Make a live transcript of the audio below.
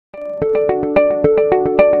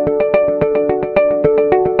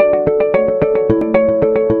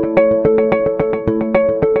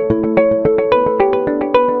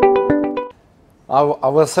I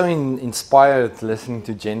was so inspired listening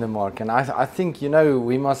to Gendermark, and I think, you know,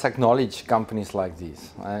 we must acknowledge companies like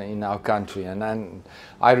these in our country, and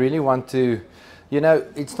I really want to, you know,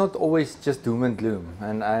 it's not always just doom and gloom,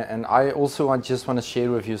 and I also just want to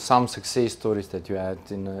share with you some success stories that you had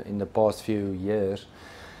in the past few years.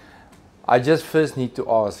 I just first need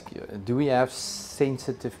to ask, do we have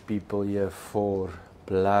sensitive people here for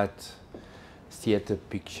blood theater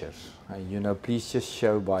pictures? You know, please just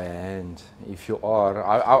show by hand if you are.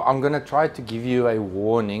 I'm going to try to give you a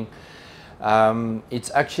warning.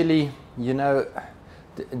 It's actually, you know,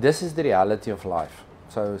 this is the reality of life.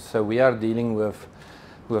 So we are dealing with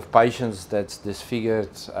patients that's disfigured,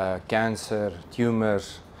 cancer,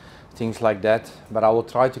 tumors, things like that, but I will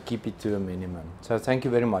try to keep it to a minimum. So thank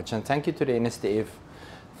you very much, and thank you to the NSTF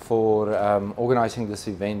for organizing this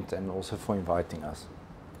event and also for inviting us.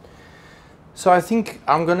 So I think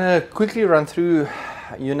I'm going to quickly run through,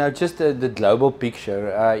 you know, just the global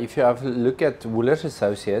picture. If you have a look at Woolers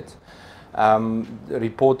Associates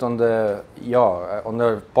report on the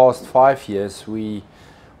past 5 years, we've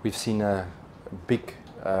seen a big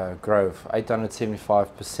growth,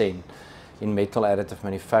 875% in metal additive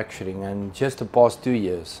manufacturing, and just the past 2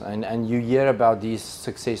 years. And you hear about these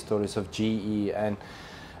success stories of GE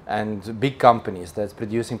and big companies that's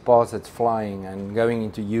producing parts that's flying and going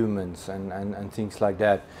into humans and things like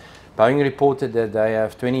that. Boeing reported that they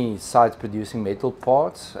have 20 sites producing metal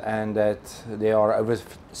parts, and that there are over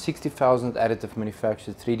 60,000 additive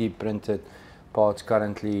manufactured 3D printed parts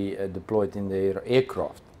currently deployed in their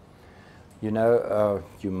aircraft. You know,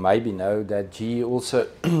 you maybe know that GE also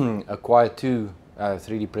acquired 2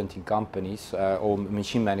 3D printing companies or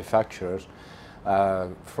machine manufacturers.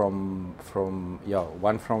 One from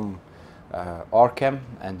Arkham,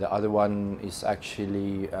 and the other one is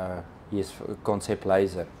actually Concept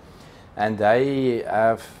Laser, and they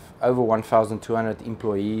have over 1,200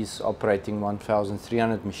 employees operating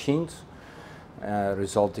 1,300 machines,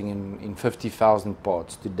 resulting in 50,000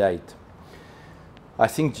 parts to date. I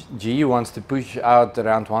think GE wants to push out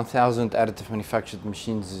around 1,000 additive manufactured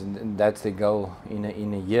machines, and that's the goal in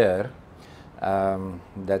a year.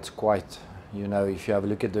 That's quite, you know, if you have a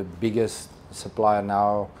look at the biggest supplier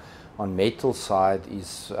now on metal side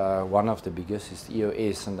is one of the biggest is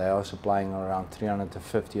EOS, and they are supplying around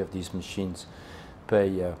 350 of these machines per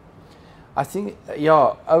year. I think,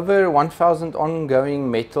 yeah, over 1,000 ongoing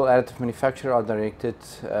metal additive manufacturers are directed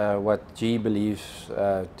what GE believes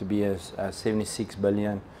to be a 76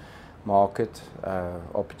 billion market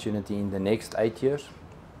opportunity in the next 8 years.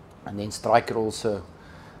 And then Stryker also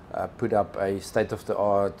put up a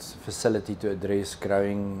state-of-the-art facility to address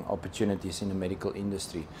growing opportunities in the medical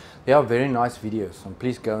industry. There are very nice videos, and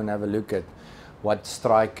please go and have a look at what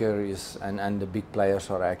Stryker is and the big players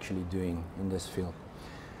are actually doing in this field.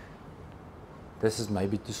 This is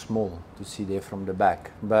maybe too small to see there from the back,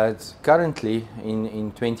 but currently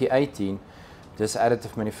in 2018, this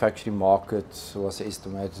additive manufacturing market was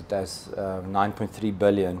estimated as 9.3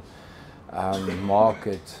 billion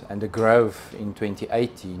market, and the growth in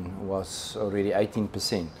 2018 was already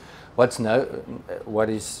 18%. What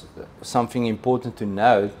is something important to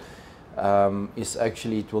note is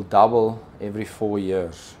actually it will double every 4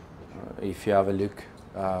 years. If you have a look,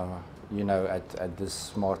 you know, at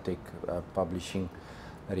this SmartTech publishing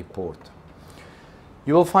report,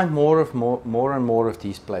 you will find more and more of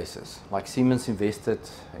these places. Like Siemens invested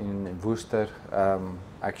in Worcester,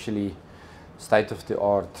 actually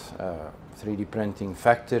state-of-the-art 3D printing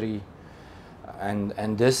factory,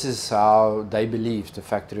 and this is how they believe the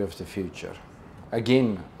factory of the future.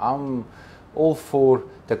 Again, I'm all for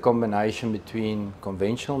the combination between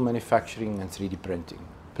conventional manufacturing and 3D printing.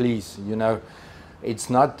 Please, you know,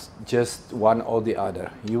 it's not just one or the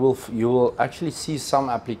other. You will actually see some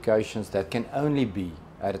applications that can only be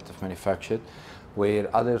additive manufactured, where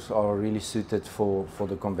others are really suited for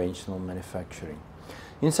the conventional manufacturing.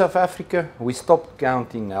 In South Africa, we stopped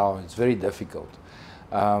counting now. It's very difficult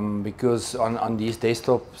because on these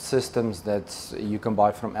desktop systems that you can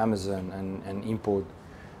buy from Amazon and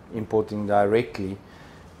importing directly,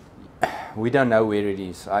 we don't know where it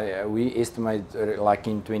is. We estimate like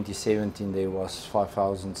in 2017 there was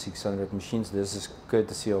 5,600 machines. This is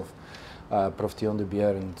courtesy of Prof. Dion de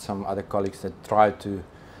Beer and some other colleagues that tried to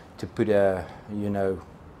put a, you know,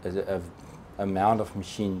 a amount of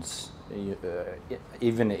machines,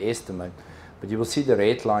 even an estimate. But you will see the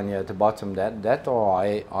red line here at the bottom. That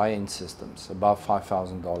are high-end systems, above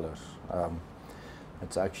 $5,000.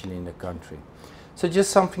 It's actually in the country. So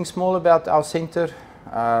just something small about our center.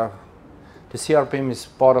 The CRPM is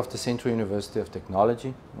part of the Central University of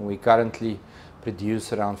Technology. We currently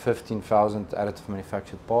produce around 15,000 additive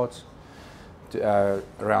manufactured parts,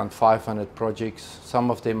 around 500 projects.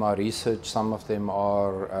 Some of them are research, some of them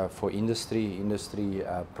are for industry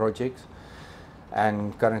projects,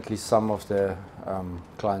 and currently some of the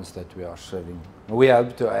clients that we are serving. We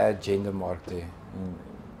hope to add gender mark there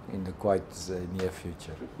in the quite near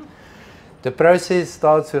future. The process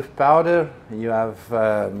starts with powder. You have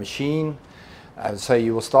a machine. So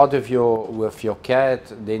you will start with your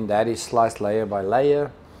CAD, then that is sliced layer by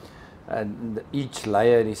layer. And each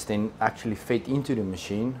layer is then actually fed into the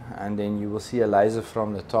machine, and then you will see a laser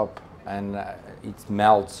from the top, and it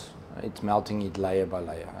melts. It's melting it layer by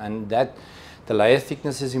layer, and the layer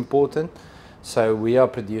thickness is important. So we are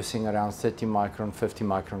producing around 30 micron, 50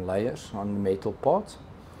 micron layers on the metal parts.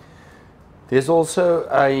 There's also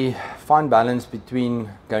a fine balance between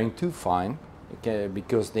going too fine, okay,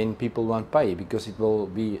 because then people won't pay, because it will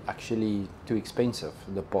be actually too expensive,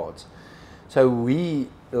 the parts. So we,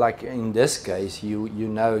 like in this case, you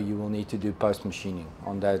know you will need to do post machining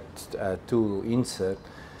on that tool insert.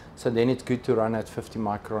 So then it's good to run at 50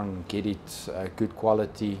 micron, get it good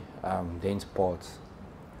quality, dense parts.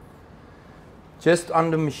 Just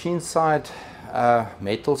on the machine side,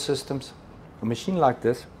 metal systems. A machine like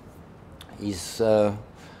this is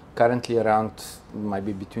currently around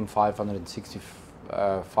maybe between 500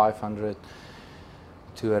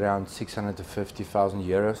 to around 650,000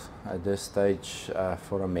 euros at this stage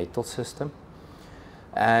for a metal system.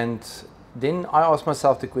 And then I asked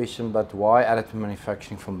myself the question, but why additive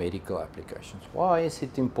manufacturing for medical applications? Why is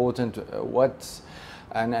it important?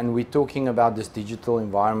 And we're talking about this digital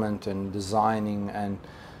environment and designing, and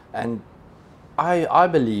I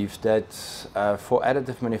believe that for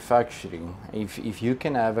additive manufacturing, if you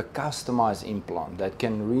can have a customized implant that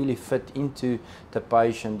can really fit into the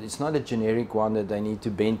patient, it's not a generic one that they need to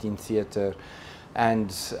bend in theater,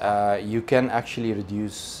 and you can actually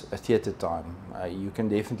reduce a theater time. You can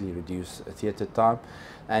definitely reduce a theater time,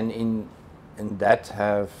 and in that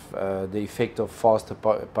have the effect of faster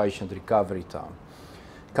patient recovery time.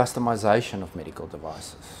 Customization of medical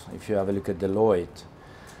devices. If you have a look at Deloitte,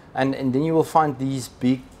 and then you will find these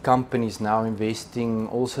big companies now investing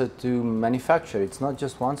also to manufacture. It's not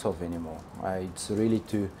just once-off anymore. It's really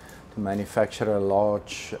to manufacture a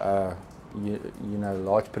large,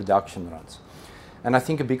 large production runs. And I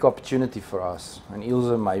think a big opportunity for us, and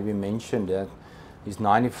Ilse maybe mentioned that, is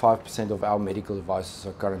 95% of our medical devices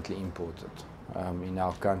are currently imported in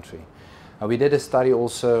our country. We did a study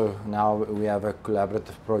also. Now we have a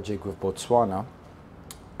collaborative project with Botswana,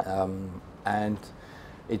 and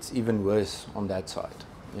it's even worse on that side.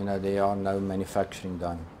 You know, there are no manufacturing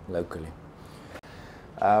done locally.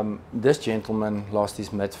 This gentleman lost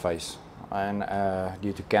his mid-face and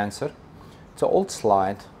due to cancer. It's an old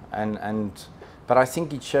slide, but I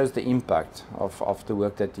think it shows the impact of the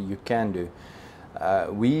work that you can do.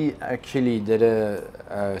 We actually did a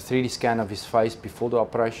 3D scan of his face before the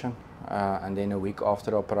operation, and then a week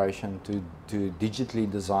after the operation to digitally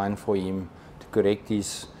design for him to correct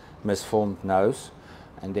his misformed nose,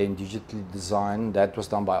 and then digitally design. That was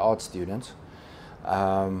done by art students.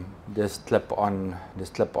 This clip-on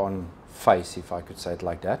face, if I could say it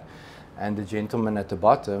like that. And the gentleman at the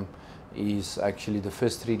bottom is actually the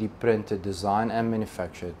first 3D printed, design and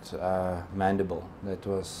manufactured mandible that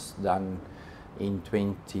was done in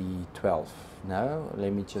 2012. No,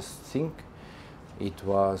 let me just think. It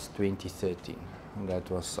was 2013.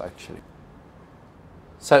 That was actually.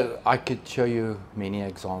 So I could show you many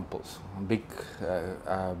examples. Big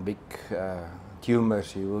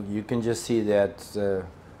tumors. You can just see that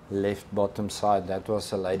left bottom side. That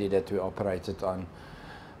was a lady that we operated on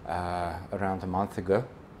around a month ago.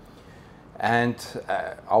 And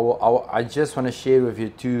I just want to share with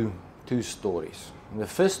you two stories. The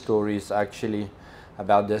first story is actually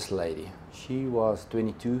about this lady. She was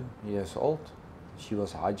 22 years old. She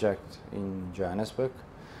was hijacked in Johannesburg.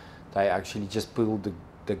 They actually just pulled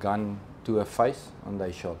the gun to her face and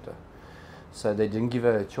they shot her. So they didn't give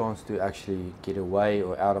her a chance to actually get away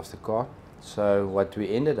or out of the car. So what we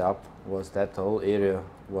ended up was that the whole area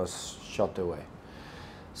was shot away.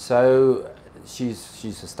 So she's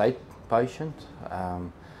a state patient.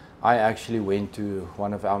 I actually went to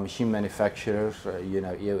one of our machine manufacturers,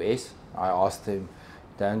 EOS. I asked them,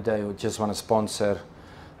 don't they just want to sponsor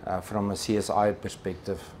from a CSI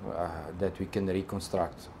perspective that we can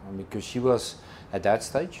reconstruct? Because she was, at that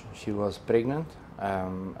stage, she was pregnant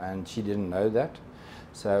and she didn't know that.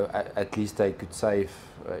 So at least they could save,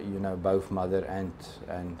 both mother and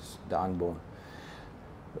the unborn.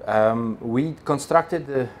 We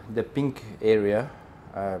constructed the pink area,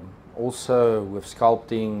 also with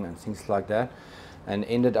sculpting and things like that, and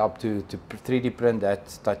ended up to 3D print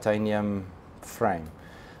that titanium frame.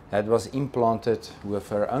 That was implanted with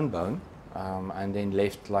her own bone and then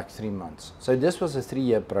left like 3 months. So this was a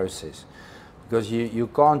 3-year process, because you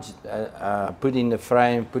can't put in the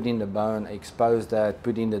frame, put in the bone, expose that,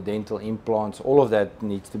 put in the dental implants. All of that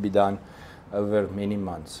needs to be done over many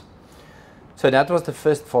months. So that was the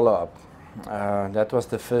first follow-up. That was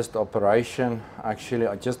the first operation, actually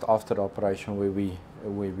just after the operation, where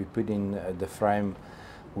we put in the frame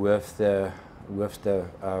with her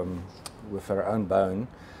own bone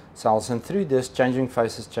cells. And through this, changing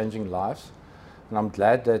faces, changing lives. And I'm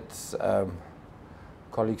glad that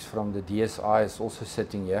colleagues from the DSI is also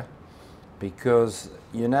sitting here, because,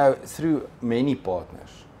 you know, through many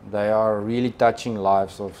partners, they are really touching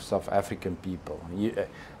lives of South African people.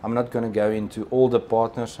 I'm not going to go into all the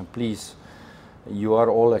partners, and please, you are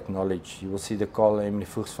all acknowledged. You will see the Carl Emily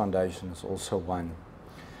Fuchs Foundation is also one.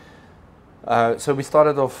 So we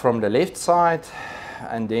started off from the left side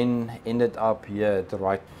and then ended up here at the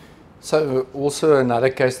right. So also another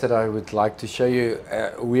case that I would like to show you,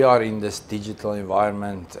 we are in this digital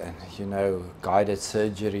environment, and, you know, guided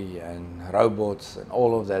surgery and robots and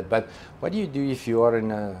all of that. But what do you do if you are in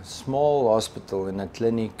a small hospital, in a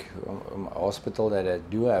clinic, hospital that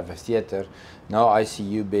do have a theater, no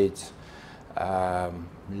ICU beds,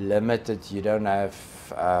 limited, you don't have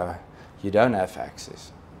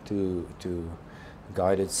access to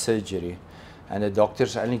guided surgery, and the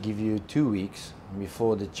doctors only give you 2 weeks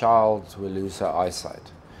before the child will lose her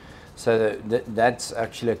eyesight. So that's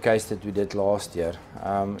actually a case that we did last year.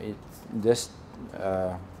 This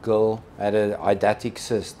girl had an eidetic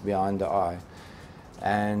cyst behind the eye,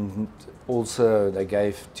 and also they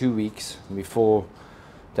gave 2 weeks before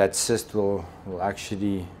that cyst will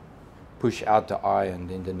actually push out the eye, and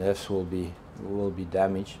then the nerves will be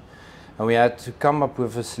damaged. And we had to come up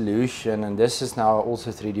with a solution, and this is now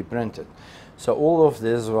also 3D printed. So all of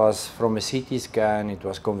this was from a CT scan, it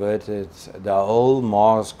was converted, the whole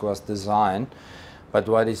mask was designed. But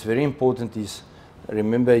what is very important is,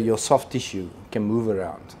 remember, your soft tissue can move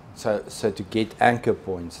around. So to get anchor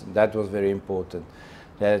points, that was very important.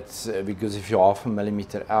 That's because if you're 0.5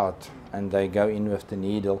 millimeter out and they go in with the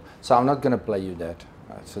needle, so I'm not going to play you that,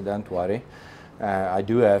 so don't worry. I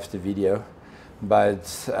do have the video.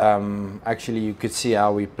 But actually you could see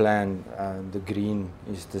how we plan. The green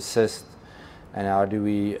is the cyst, and how do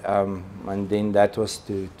we, and then that was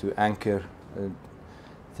to anchor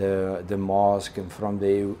the mask. And from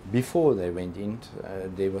there, before they went in,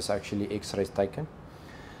 there was actually x-rays taken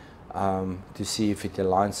to see if it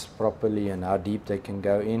aligns properly and how deep they can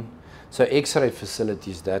go in. So x-ray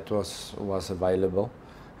facilities, that was available.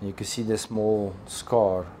 And you can see the small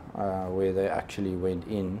scar where they actually went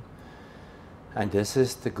in. And this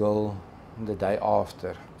is the girl the day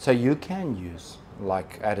after. So you can use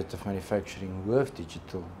like additive manufacturing with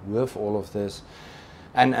digital, with all of this.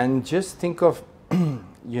 And just think of,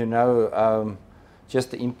 you know,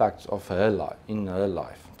 just the impact of her life, in her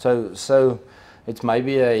life. So it's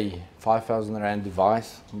maybe a 5,000 Rand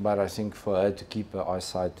device, but I think for her to keep her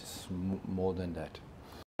eyesight is more than that.